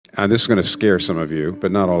this is going to scare some of you,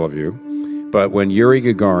 but not all of you. But when Yuri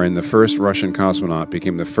Gagarin, the first Russian cosmonaut,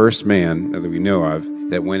 became the first man that we know of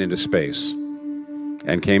that went into space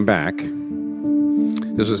and came back,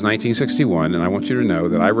 this was 1961, and I want you to know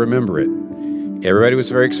that I remember it. Everybody was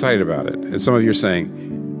very excited about it. And some of you are saying,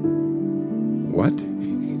 what?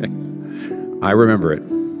 I remember it.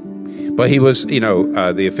 But he was, you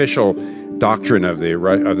know, the official doctrine of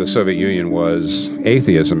the Soviet Union was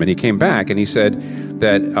atheism, and he came back and he said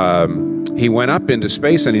that he went up into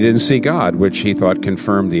space and he didn't see God, which he thought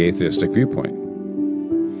confirmed the atheistic viewpoint.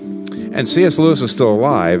 And C.S. Lewis was still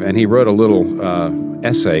alive, and he wrote a little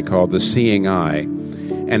essay called The Seeing Eye.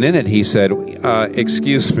 And in it he said,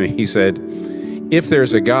 excuse me, he said, if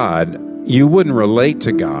there's a God, you wouldn't relate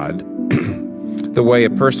to God the way a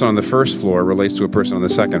person on the first floor relates to a person on the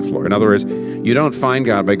second floor. In other words, you don't find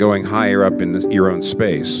God by going higher up in your own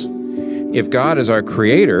space. If God is our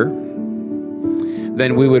creator,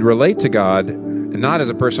 then we would relate to God not as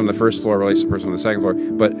a person on the first floor relates to a person on the second floor,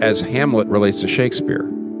 but as Hamlet relates to Shakespeare.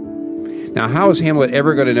 Now, how is Hamlet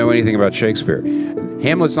ever going to know anything about Shakespeare?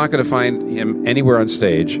 Hamlet's not going to find him anywhere on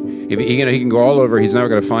stage. If he can go all over, he's never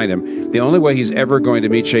going to find him. The only way he's ever going to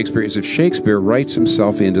meet Shakespeare is if Shakespeare writes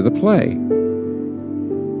himself into the play.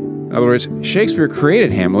 In other words, Shakespeare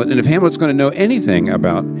created Hamlet, and if Hamlet's going to know anything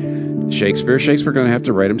about Shakespeare's going to have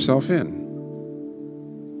to write himself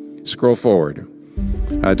in. Scroll forward.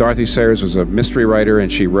 Dorothy Sayer was a mystery writer, and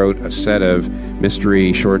she wrote a set of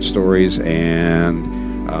mystery short stories and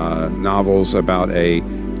novels about a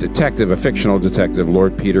detective, a fictional detective,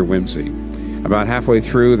 Lord Peter Wimsey. About halfway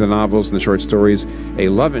through the novels and the short stories, a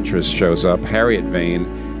love interest shows up, Harriet Vane,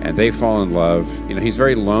 and they fall in love. You know, he's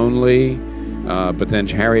very lonely, but then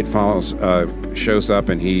Harriet shows up,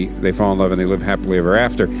 and they fall in love, and they live happily ever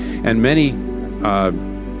after. And many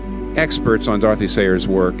experts on Dorothy Sayer's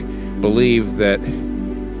work believe that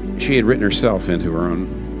she had written herself into her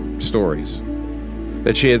own stories,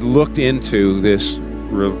 that she had looked into this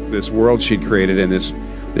world she'd created and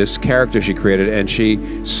this character she created, and she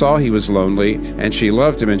saw he was lonely, and she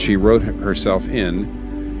loved him, and she wrote herself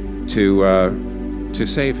in to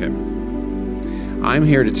save him. I'm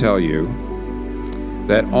here to tell you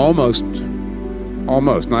that almost,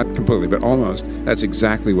 not completely, but almost, that's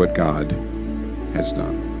exactly what God has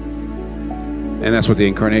done. And that's what the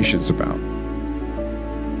Incarnation's about.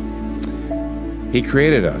 He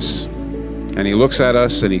created us, and he looks at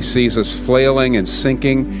us, and he sees us flailing and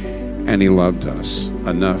sinking, and he loved us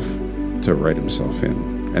enough to write himself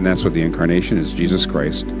in. And that's what the Incarnation is. Jesus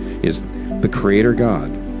Christ is the Creator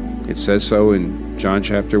God. It says so in John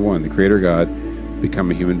chapter 1. The Creator God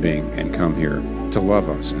become a human being and come here to love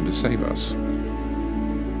us and to save us.